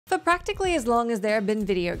For practically as long as there have been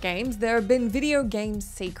video games, there have been video game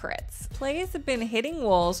secrets. Players have been hitting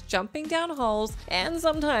walls, jumping down holes, and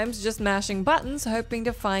sometimes just mashing buttons hoping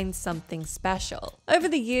to find something special. Over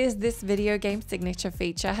the years, this video game signature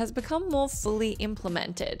feature has become more fully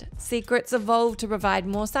implemented. Secrets evolved to provide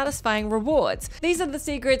more satisfying rewards. These are the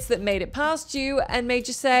secrets that made it past you and made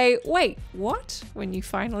you say, wait, what? When you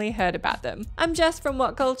finally heard about them. I'm Jess from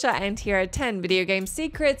WhatCulture, and here are 10 video game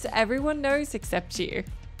secrets everyone knows except you.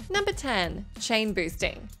 Number 10. Chain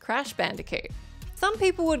boosting. Crash Bandicoot. Some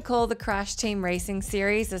people would call the Crash Team Racing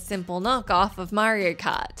series a simple knockoff of Mario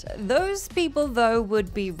Kart. Those people, though,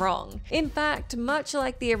 would be wrong. In fact, much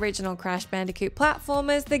like the original Crash Bandicoot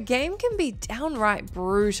platformers, the game can be downright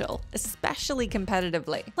brutal, especially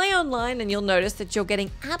competitively. Play online and you'll notice that you're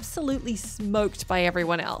getting absolutely smoked by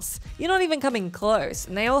everyone else. You're not even coming close,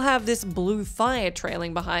 and they all have this blue fire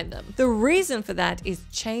trailing behind them. The reason for that is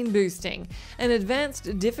chain boosting, an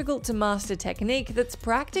advanced, difficult-to-master technique that's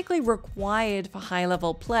practically required for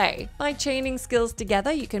high-level play. By chaining skills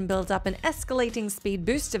together, you can build up an escalating speed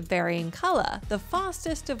boost of varying color, the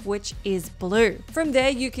fastest of which is blue. From there,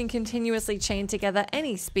 you can continuously chain together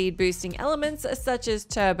any speed boosting elements such as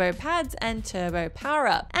turbo pads and turbo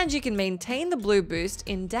power-up, and you can maintain the blue boost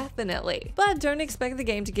indefinitely. But don't expect the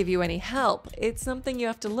game to give you any help. It's something you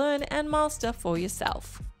have to learn and master for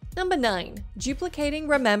yourself. Number 9. Duplicating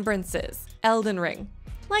remembrances. Elden Ring.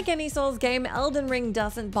 Like any Souls game, Elden Ring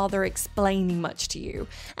doesn't bother explaining much to you.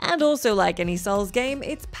 And also like any Souls game,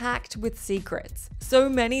 it's packed with secrets. So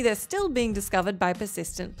many they're still being discovered by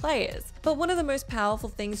persistent players. But one of the most powerful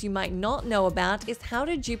things you might not know about is how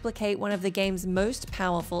to duplicate one of the game's most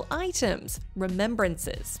powerful items,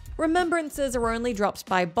 remembrances. Remembrances are only dropped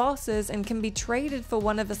by bosses and can be traded for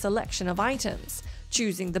one of a selection of items.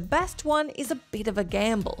 Choosing the best one is a bit of a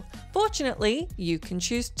gamble. Fortunately, you can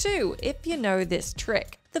choose 2 if you know this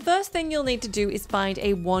trick. The first thing you'll need to do is find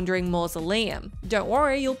a wandering mausoleum. Don't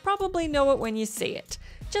worry, you'll probably know it when you see it.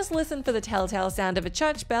 Just listen for the telltale sound of a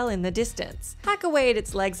church bell in the distance. Hack away at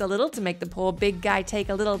its legs a little to make the poor big guy take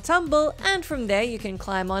a little tumble, and from there you can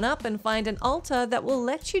climb on up and find an altar that will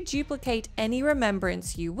let you duplicate any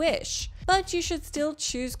remembrance you wish. But you should still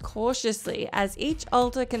choose cautiously, as each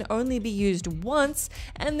altar can only be used once,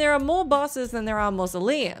 and there are more bosses than there are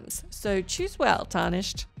mausoleums, so choose well,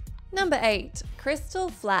 Tarnished. Number 8. Crystal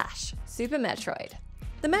Flash. Super Metroid.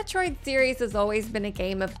 The Metroid series has always been a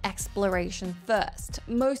game of exploration first.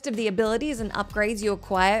 Most of the abilities and upgrades you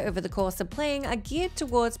acquire over the course of playing are geared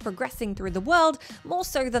towards progressing through the world more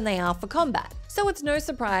so than they are for combat. So it's no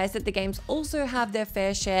surprise that the games also have their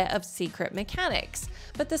fair share of secret mechanics.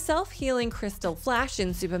 But the self-healing Crystal Flash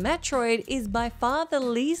in Super Metroid is by far the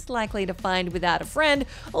least likely to find without a friend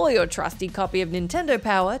or your trusty copy of Nintendo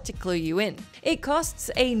Power to clue you in. It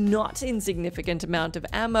costs a not insignificant amount of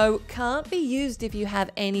ammo, can't be used if you have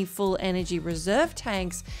any full energy reserve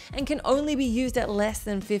tanks, and can only be used at less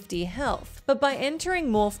than 50 health. But by entering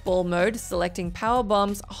Morph Ball mode, selecting power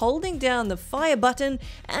bombs, holding down the fire button,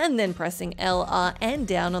 and then pressing L, R, and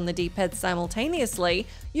down on the D-pad simultaneously,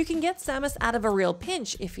 you can get Samus out of a real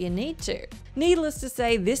pinch if you need to. Needless to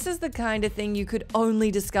say, this is the kind of thing you could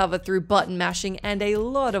only discover through button mashing and a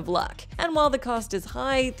lot of luck. And while the cost is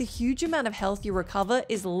high, the huge amount of health you recover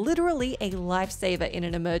is literally a lifesaver in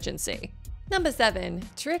an emergency. Number 7.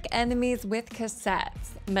 Trick enemies with cassettes.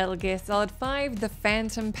 Metal Gear Solid 5: The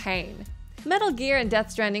Phantom Pain. Metal Gear and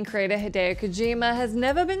Death Stranding creator Hideo Kojima has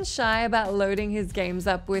never been shy about loading his games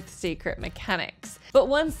up with secret mechanics. But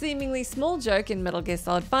one seemingly small joke in Metal Gear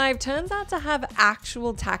Solid 5 turns out to have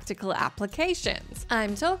actual tactical applications.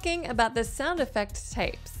 I'm talking about the sound effect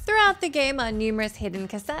tapes. Throughout the game are numerous hidden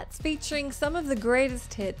cassettes featuring some of the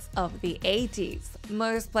greatest hits of the 80s.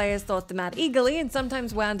 Most players sought them out eagerly and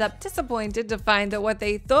sometimes wound up disappointed to find that what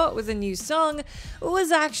they thought was a new song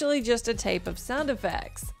was actually just a tape of sound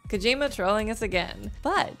effects. Kojima trolling us again.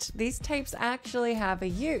 But these tapes actually have a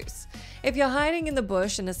use. If you're hiding in the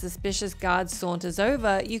bush and a suspicious guard saunters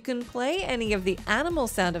over, you can play any of the animal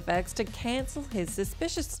sound effects to cancel his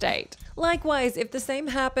suspicious state. Likewise, if the same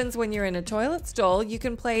happens when you're in a toilet stall, you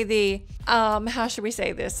can play the, how should we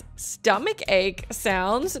say this, stomach ache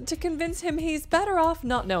sounds to convince him he's better off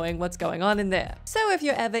not knowing what's going on in there. So if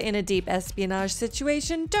you're ever in a deep espionage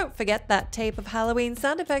situation, don't forget that tape of Halloween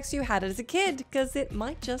sound effects you had as a kid, because it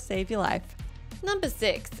might just save your life. Number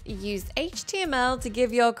 6. Use HTML to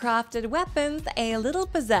give your crafted weapons a little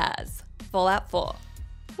pizzazz. Fallout 4.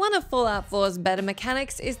 One of Fallout 4's better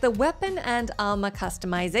mechanics is the weapon and armor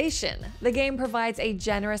customization. The game provides a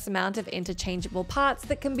generous amount of interchangeable parts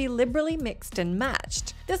that can be liberally mixed and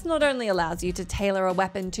matched. This not only allows you to tailor a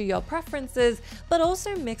weapon to your preferences, but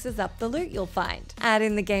also mixes up the loot you'll find. Add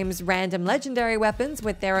in the game's random legendary weapons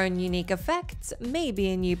with their own unique effects, maybe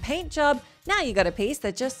a new paint job, now you got a piece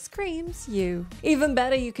that just screams you. Even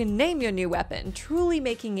better, you can name your new weapon, truly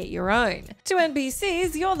making it your own. To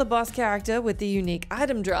NPCs, you're the boss character with the unique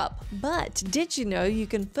item drop. But did you know you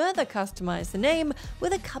can further customize the name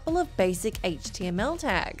with a couple of basic HTML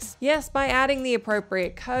tags? Yes, by adding the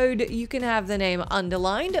appropriate code, you can have the name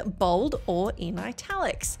underlined, bold, or in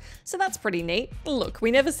italics. So that's pretty neat. Look, we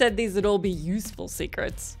never said these would all be useful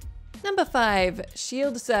secrets. Number 5.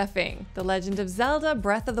 Shield Surfing, The Legend of Zelda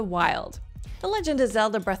Breath of the Wild. The Legend of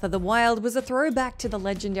Zelda Breath of the Wild was a throwback to the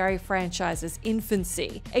legendary franchise's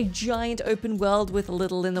infancy. A giant open world with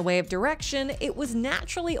little in the way of direction, it was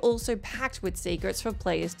naturally also packed with secrets for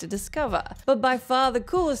players to discover. But by far the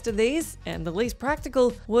coolest of these, and the least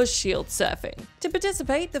practical, was shield surfing. To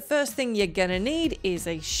participate, the first thing you're gonna need is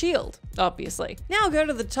a shield, obviously. Now go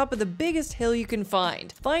to the top of the biggest hill you can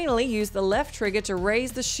find. Finally, use the left trigger to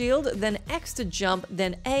raise the shield, then X to jump,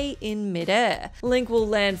 then A in midair. Link will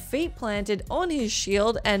land feet planted on his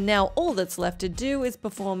shield, and now all that's left to do is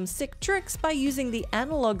perform sick tricks by using the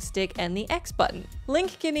analog stick and the X button.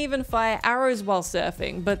 Link can even fire arrows while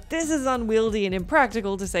surfing, but this is unwieldy and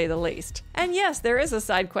impractical to say the least. And yes, there is a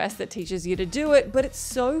side quest that teaches you to do it, but it's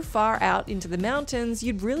so far out into the mountains,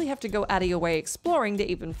 you'd really have to go out of your way exploring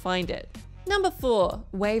to even find it. Number 4.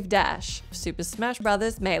 Wave Dash, Super Smash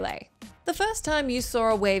Bros. Melee. The first time you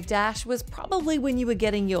saw a wave dash was probably when you were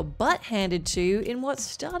getting your butt handed to you in what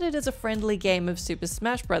started as a friendly game of Super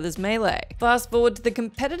Smash Bros. Melee. Fast forward to the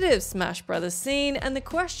competitive Smash Bros. Scene, and the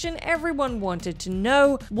question everyone wanted to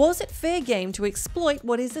know, was it fair game to exploit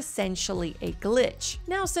what is essentially a glitch?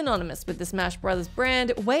 Now synonymous with the Smash Bros.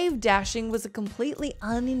 Brand, wave dashing was a completely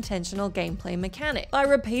unintentional gameplay mechanic. By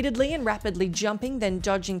repeatedly and rapidly jumping then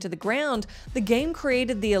dodging to the ground, the game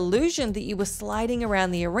created the illusion that you were sliding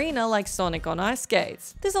around the arena like Sonic on ice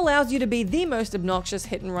skates. This allows you to be the most obnoxious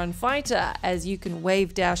hit and run fighter, as you can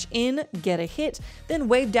wave dash in, get a hit, then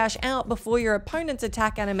wave dash out before your opponent's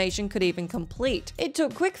attack animation could even complete. It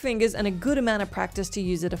took quick fingers and a good amount of practice to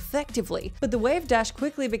use it effectively, but the wave dash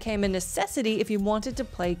quickly became a necessity if you wanted to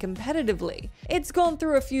play competitively. It's gone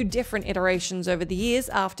through a few different iterations over the years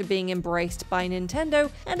after being embraced by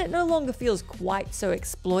Nintendo, and it no longer feels quite so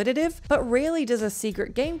exploitative, but rarely does a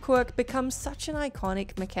secret game quirk become such an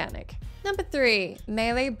iconic mechanic. Number 3.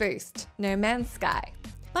 Melee Boost, No Man's Sky.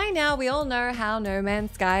 By now, we all know how No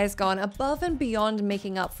Man's Sky has gone above and beyond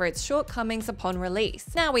making up for its shortcomings upon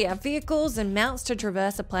release. Now we have vehicles and mounts to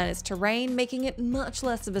traverse a planet's terrain, making it much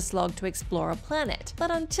less of a slog to explore a planet.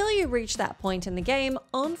 But until you reach that point in the game,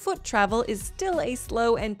 on-foot travel is still a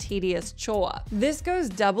slow and tedious chore. This goes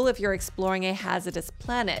double if you're exploring a hazardous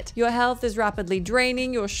planet. Your health is rapidly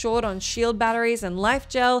draining, you're short on shield batteries and life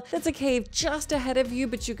gel, there's a cave just ahead of you,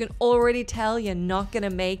 but you can already tell you're not gonna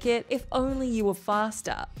make it. If only you were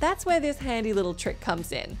faster. That's where this handy little trick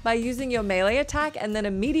comes in. By using your melee attack and then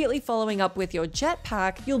immediately following up with your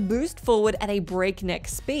jetpack, you'll boost forward at a breakneck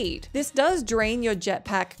speed. This does drain your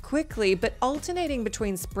jetpack quickly, but alternating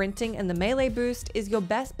between sprinting and the melee boost is your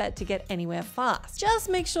best bet to get anywhere fast. Just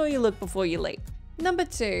make sure you look before you leap. Number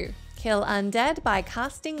 2. Kill undead by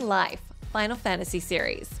casting life, Final Fantasy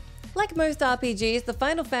series. Like most RPGs, the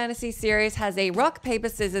Final Fantasy series has a rock, paper,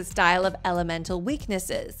 scissors style of elemental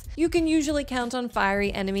weaknesses. You can usually count on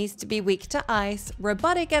fiery enemies to be weak to ice,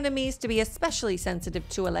 robotic enemies to be especially sensitive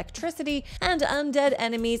to electricity, and undead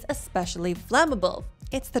enemies especially flammable.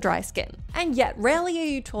 It's the dry skin. And yet rarely are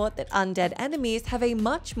you taught that undead enemies have a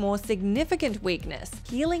much more significant weakness,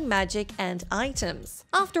 healing magic and items.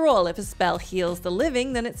 After all, if a spell heals the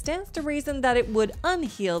living, then it stands to reason that it would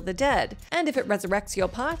unheal the dead. And if it resurrects your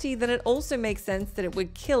party, then it also makes sense that it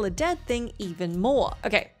would kill a dead thing even more.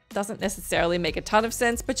 Okay, doesn't necessarily make a ton of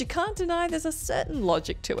sense, but you can't deny there's a certain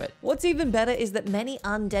logic to it. What's even better is that many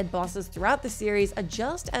undead bosses throughout the series are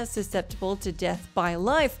just as susceptible to death by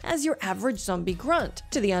life as your average zombie grunt.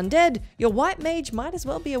 To the undead, your white mage might as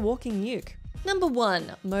well be a walking nuke. Number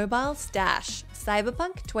 1. Mobile Stash,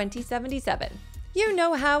 Cyberpunk 2077. You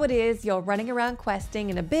know how it is, you're running around questing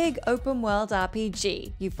in a big open world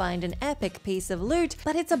RPG. You find an epic piece of loot,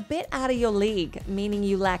 but it's a bit out of your league, meaning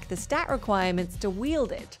you lack the stat requirements to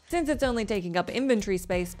wield it. Since it's only taking up inventory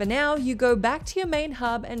space for now, you go back to your main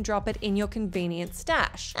hub and drop it in your convenient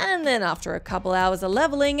stash. And then after a couple hours of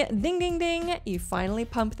leveling, ding ding ding, you finally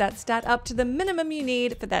pump that stat up to the minimum you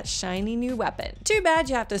need for that shiny new weapon. Too bad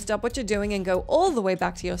you have to stop what you're doing and go all the way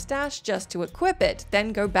back to your stash just to equip it,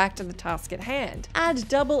 then go back to the task at hand. Add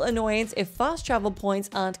double annoyance if fast travel points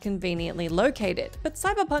aren't conveniently located, but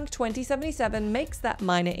Cyberpunk 2077 makes that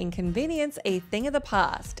minor inconvenience a thing of the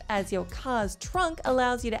past, as your car's trunk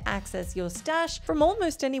allows you to access your stash from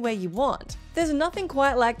almost anywhere you want. There's nothing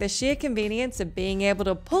quite like the sheer convenience of being able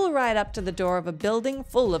to pull right up to the door of a building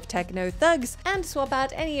full of techno thugs and swap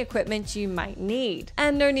out any equipment you might need.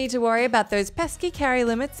 And no need to worry about those pesky carry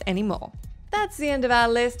limits anymore. That's the end of our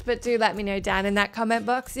list, but do let me know down in that comment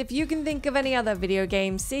box if you can think of any other video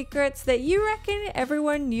game secrets that you reckon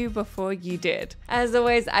everyone knew before you did. As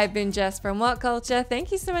always, I've been Jess from WhatCulture.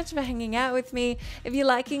 Thank you so much for hanging out with me. If you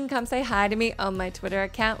like, you can come say hi to me on my Twitter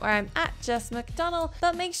account where I'm @JessMcDonald,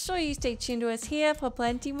 but make sure you stay tuned to us here for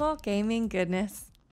plenty more gaming goodness.